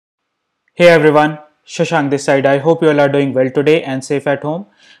Hey everyone, Shashank this side. I hope you all are doing well today and safe at home.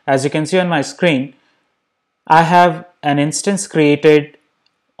 As you can see on my screen, I have an instance created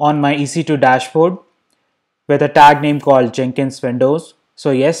on my EC2 dashboard with a tag name called Jenkins Windows.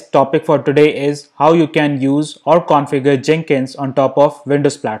 So yes, topic for today is how you can use or configure Jenkins on top of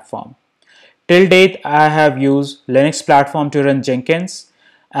Windows platform. Till date, I have used Linux platform to run Jenkins,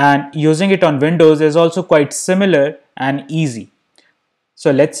 and using it on Windows is also quite similar and easy.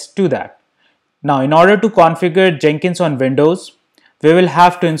 So let's do that. Now, in order to configure Jenkins on Windows, we will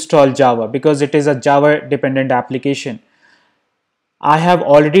have to install Java because it is a Java dependent application. I have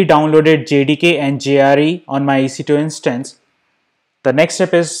already downloaded JDK and JRE on my EC2 instance. The next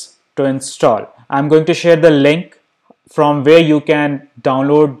step is to install. I'm going to share the link from where you can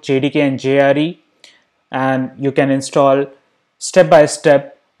download JDK and JRE and you can install step by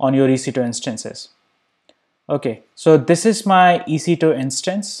step on your EC2 instances. Okay, so this is my EC2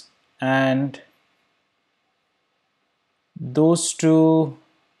 instance and those two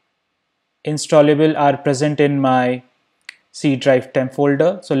installable are present in my C drive temp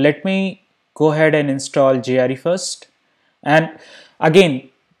folder. So let me go ahead and install JRE first. And again,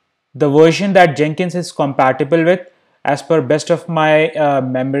 the version that Jenkins is compatible with, as per best of my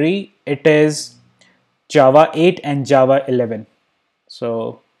memory, it is Java 8 and Java 11.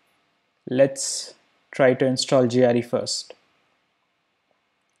 So let's try to install JRE first.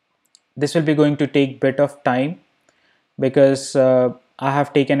 This will be going to take a bit of time because I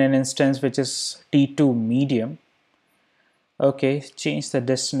have taken an instance which is T2 medium. Okay, change the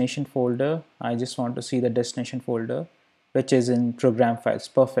destination folder. I just want to see the destination folder which is in program files.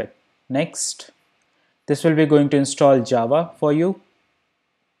 Perfect. Next, this will be going to install Java for you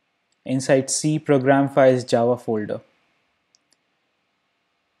inside C program files Java folder.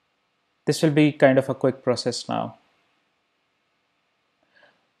 This will be kind of a quick process now.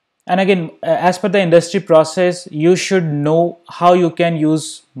 And again, as per the industry process, you should know how you can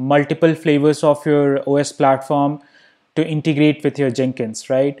use multiple flavors of your OS platform to integrate with your Jenkins,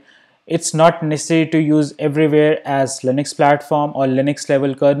 right? It's not necessary to use everywhere as Linux platform or Linux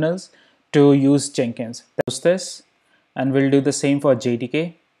level kernels to use Jenkins. Close this and we'll do the same for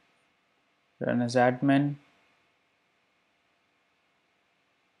JDK. Run as admin.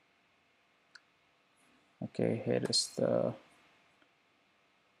 Okay, here is the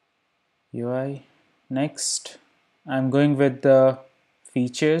UI. Next, I'm going with the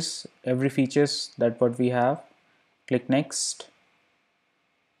features, every features that what we have. Click next.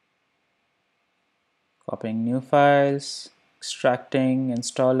 Copying new files, extracting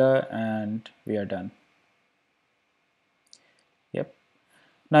installer, and we are done. Yep.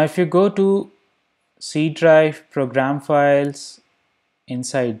 Now if you go to C drive program files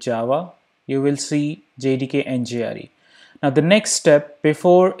inside Java, you will see JDK and JRE. Now the next step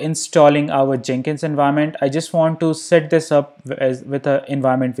before installing our Jenkins environment, I just want to set this up with an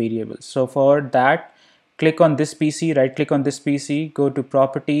environment variable. So for that, click on this PC, right click on this PC, go to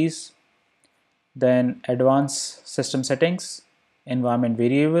properties, then advanced system settings, environment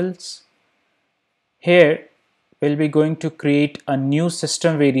variables. Here we'll be going to create a new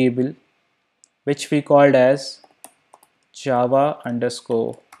system variable which we called as Java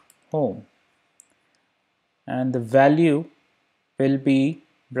underscore home. And the value will be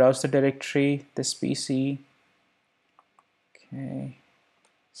browse the directory, this PC, okay,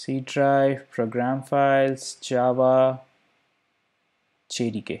 C drive, program files, Java,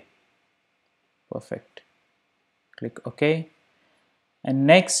 JDK. Perfect. Click OK. And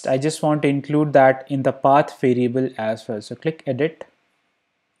next, I just want to include that in the path variable as well. So click edit,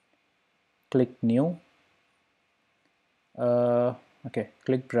 click new. Okay,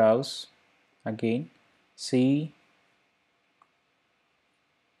 click browse again. C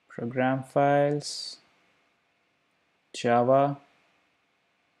program files, Java,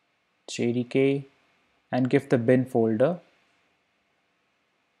 JDK, and give the bin folder.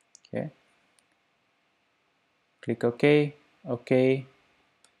 Okay. Click OK, OK,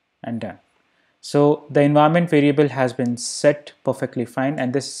 and done. So the environment variable has been set perfectly fine,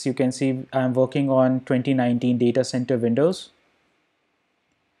 and this you can see I'm working on 2019 data center Windows.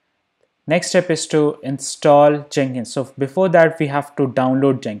 Next step is to install Jenkins. So before that, we have to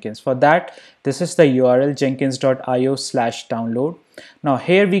download Jenkins. For that, this is the URL jenkins.io/download. Now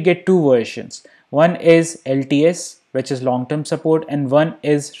here we get two versions. One is LTS, which is long-term support, and one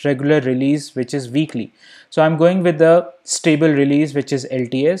is regular release, which is weekly. So I'm going with the stable release, which is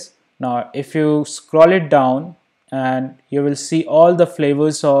LTS. Now if you scroll it down, and you will see all the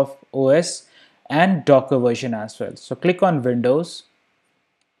flavors of OS and Docker version as well. So click on Windows.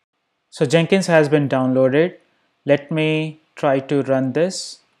 So Jenkins has been downloaded. Let me try to run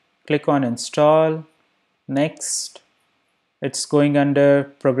this. click on install, next. It's going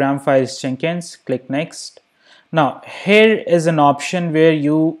under program files Jenkins, click next. Now here is an option where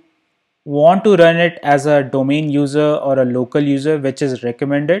you want to run it as a domain user or a local user, which is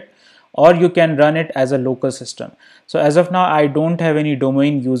recommended, or you can run it as a local system. So as of now, I don't have any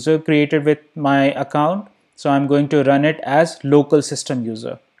domain user created with my account, so I'm going to run it as local system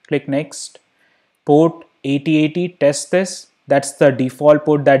user. Click next. Port 8080, test this. That's the default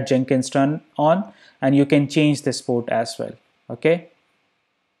port that Jenkins run on, and you can change this port as well. Okay,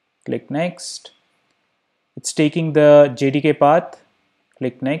 click next. It's taking the JDK path.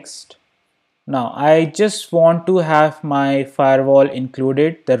 Click next. Now I just want to have my firewall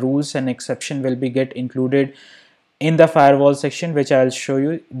included. The rules and exception will be get included in the firewall section, which I'll show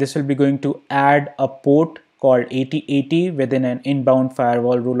you. This will be going to add a port called 8080 within an inbound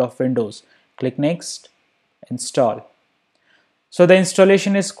firewall rule of Windows. Click next, install. So the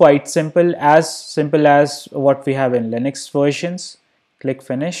installation is quite simple as what we have in Linux versions. Click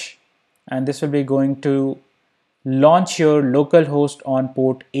finish, and this will be going to launch your local host on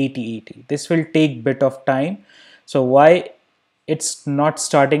port 8080. This will take bit of time. So why it's not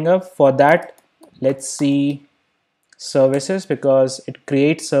starting up? For that, let's see services, because it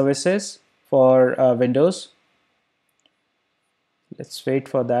creates services for Windows. Let's wait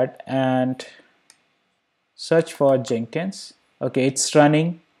for that and search for Jenkins. Okay, it's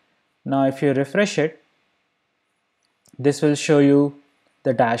running. Now if you refresh it, this will show you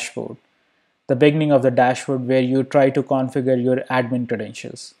the dashboard, the beginning of the dashboard where you try to configure your admin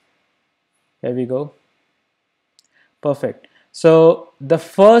credentials. Here we go. Perfect. So the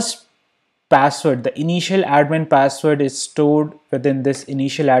first password, the initial admin password, is stored within this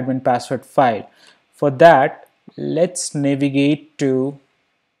initial admin password file. For that, let's navigate to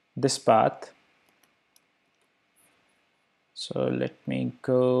this path. So let me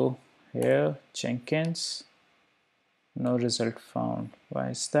go here, Jenkins, no result found. Why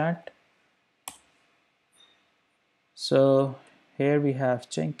is that? So here we have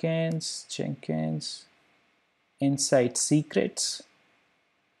Jenkins, inside secrets,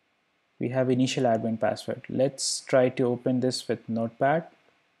 we have initial admin password. Let's try to open this with Notepad.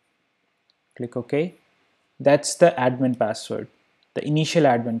 Click OK. That's the admin password, the initial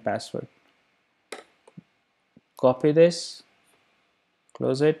admin password. Copy this,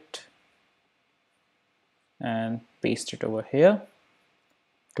 close it, and paste it over here.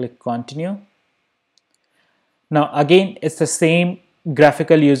 Click continue. Now again, it's the same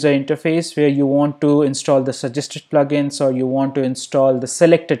graphical user interface where you want to install the suggested plugins or you want to install the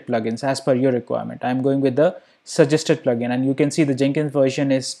selected plugins as per your requirement. I'm going with the suggested plugin, and you can see the Jenkins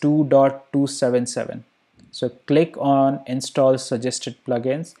version is 2.277. So click on install suggested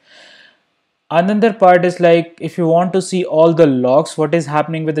plugins. Another part is like if you want to see all the logs, what is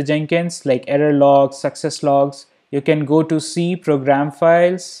happening with the Jenkins, like error logs, success logs, you can go to C program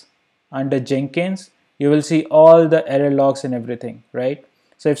files under Jenkins. You will see all the error logs and everything, right?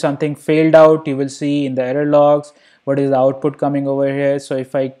 So if something failed out, you will see in the error logs what is the output coming over here. So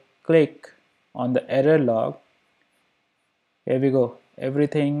if I click on the error log, here we go,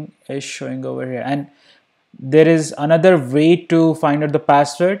 everything is showing over here. And there is another way to find out the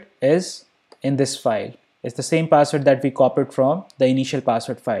password is in this file. It's the same password that we copied from the initial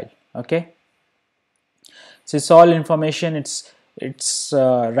password file. Okay, so it's all information. It's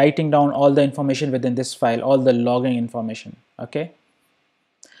writing down all the information within this file, all the logging information. Okay,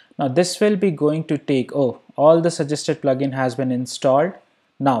 now this will be going to take, all the suggested plugin has been installed.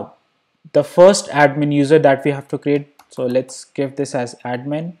 Now the first admin user that we have to create, so let's give this as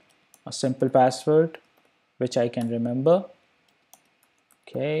admin, a simple password which I can remember.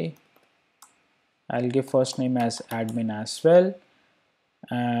 Okay, I'll give first name as admin as well,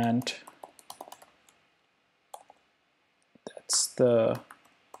 and that's the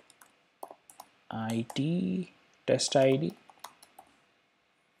ID, test ID.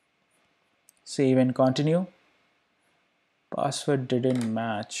 Save and continue. Password didn't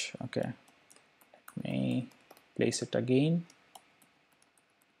match. Okay, let me place it again.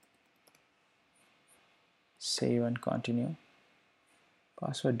 Save and continue.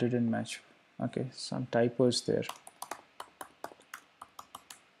 Password didn't match. Okay, some typos there.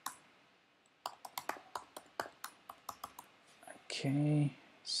 Okay,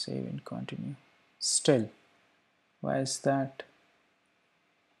 save and continue. Still, why is that?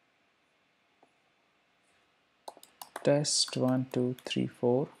 Test 1 2 3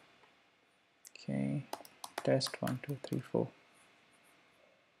 4. Okay, test 1 2 3 4.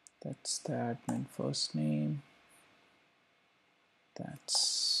 That's the admin first name.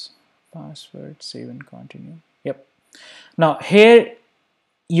 That's password. Save and continue. Yep. Now here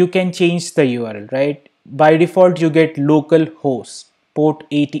you can change the URL, right? By default, you get local host port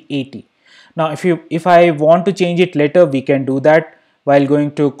 8080. Now, if I want to change it later, we can do that while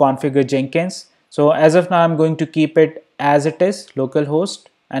going to configure Jenkins. So as of now, I'm going to keep it as it is, localhost,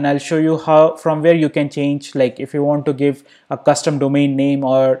 and I'll show you how from where you can change. Like if you want to give a custom domain name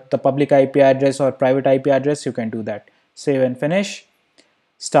or the public IP address or private IP address, you can do that. Save and finish.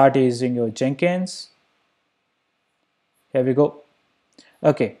 Start using your Jenkins. Here we go.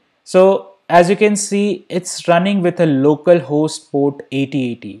 Okay, so as you can see, it's running with a local host port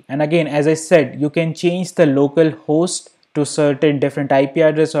 8080. And again, as I said, you can change the local host to certain different IP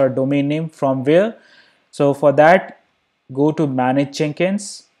address or domain name from where. So for that, go to Manage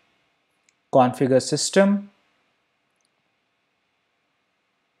Jenkins, Configure System.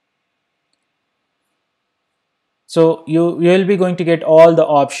 So you will be going to get all the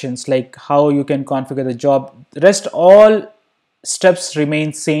options like how you can configure the job. The rest all steps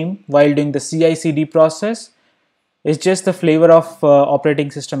remain same while doing the CI/CD process. It's just the flavor of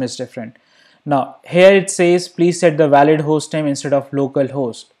operating system is different. Now here it says please set the valid host name instead of local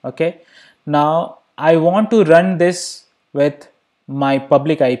host. Okay. Now I want to run this with my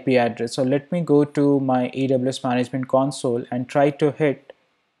public IP address. So let me go to my AWS management console and try to hit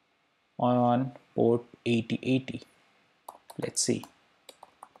on port 8080. Let's see.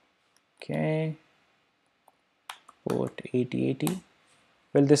 Okay. Port 8080.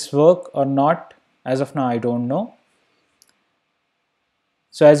 Will this work or not? As of now, I don't know.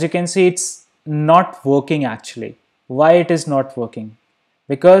 So as you can see, it's not working actually. Why it is not working?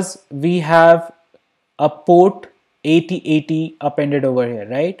 Because we have a port 8080 appended over here,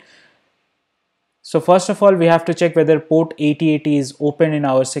 right? So first of all, we have to check whether port 8080 is open in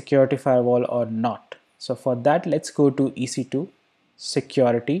our security firewall or not. So for that, let's go to EC2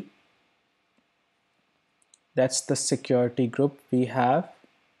 security. That's the security group we have.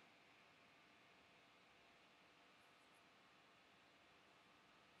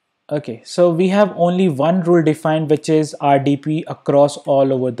 Okay, so we have only one rule defined, which is RDP across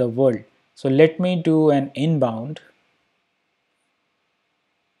all over the world. So let me do an inbound,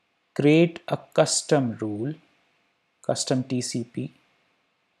 create a custom rule, custom TCP,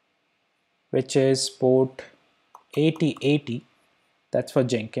 which is port 8080. That's for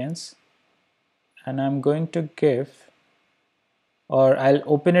Jenkins. And I'm going to give, or I'll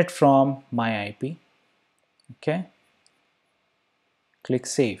open it from my IP. Okay. Click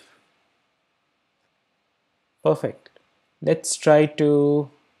save. Perfect. Let's try to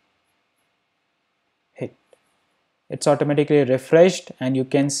hit. It's automatically refreshed and you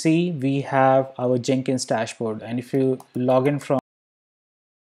can see we have our Jenkins dashboard. And if you log in from,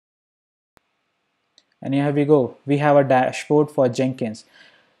 and here we go, we have a dashboard for Jenkins.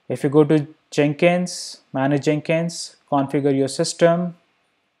 If you go to Jenkins, manage Jenkins, configure your system,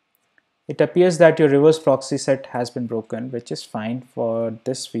 it appears that your reverse proxy set has been broken, which is fine for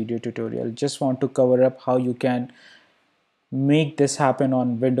this video tutorial. Just want to cover up how you can make this happen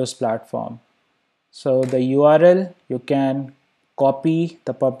on Windows platform. So the URL, you can copy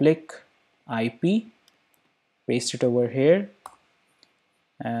the public IP, paste it over here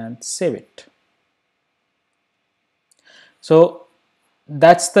and save it. So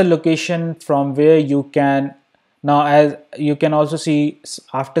that's the location from where you can, now as you can also see,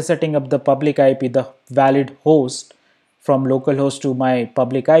 after setting up the public IP, the valid host from localhost to my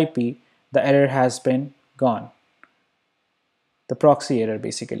public IP, the error has been gone. The proxy error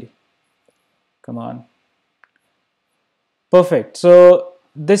basically. Come on. Perfect. So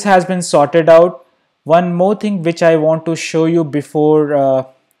this has been sorted out. One more thing which I want to show you before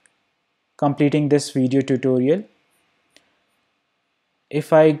completing this video tutorial.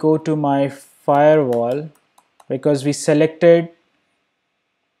 If I go to my firewall, because we selected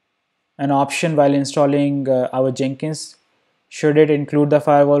an option while installing our Jenkins, should it include the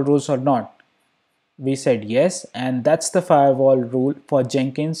firewall rules or not? We said yes, and that's the firewall rule for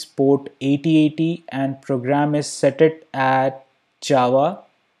Jenkins port 8080, and program is set it at Java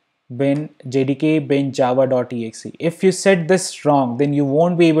bin jdk bin java.exe. If you set this wrong, then you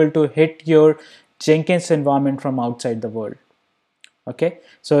won't be able to hit your Jenkins environment from outside the world. Okay,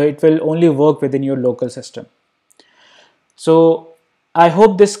 so it will only work within your local system. So I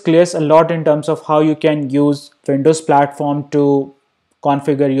hope this clears a lot in terms of how you can use Windows platform to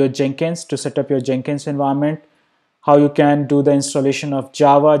configure your Jenkins, to set up your Jenkins environment, how you can do the installation of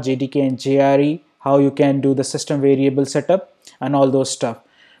Java, JDK and JRE, how you can do the system variable setup and all those stuff.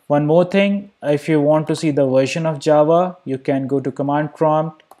 One more thing, if you want to see the version of Java, you can go to command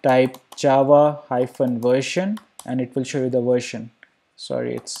prompt, type java-version and it will show you the version.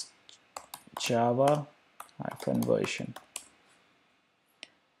 Sorry, it's java-version.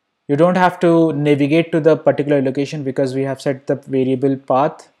 You don't have to navigate to the particular location because we have set the variable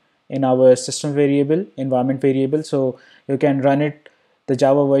path in our system variable, environment variable. So you can run it, the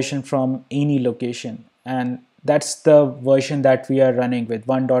Java version, from any location. And that's the version that we are running with,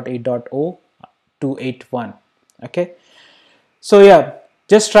 1.8.0 to 8.1. Okay. So yeah,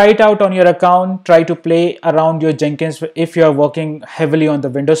 just try it out on your account. Try to play around your Jenkins. If you are working heavily on the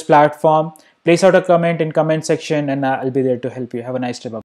Windows platform, place out a comment in comment section and I'll be there to help you. Have a nice day. Bye.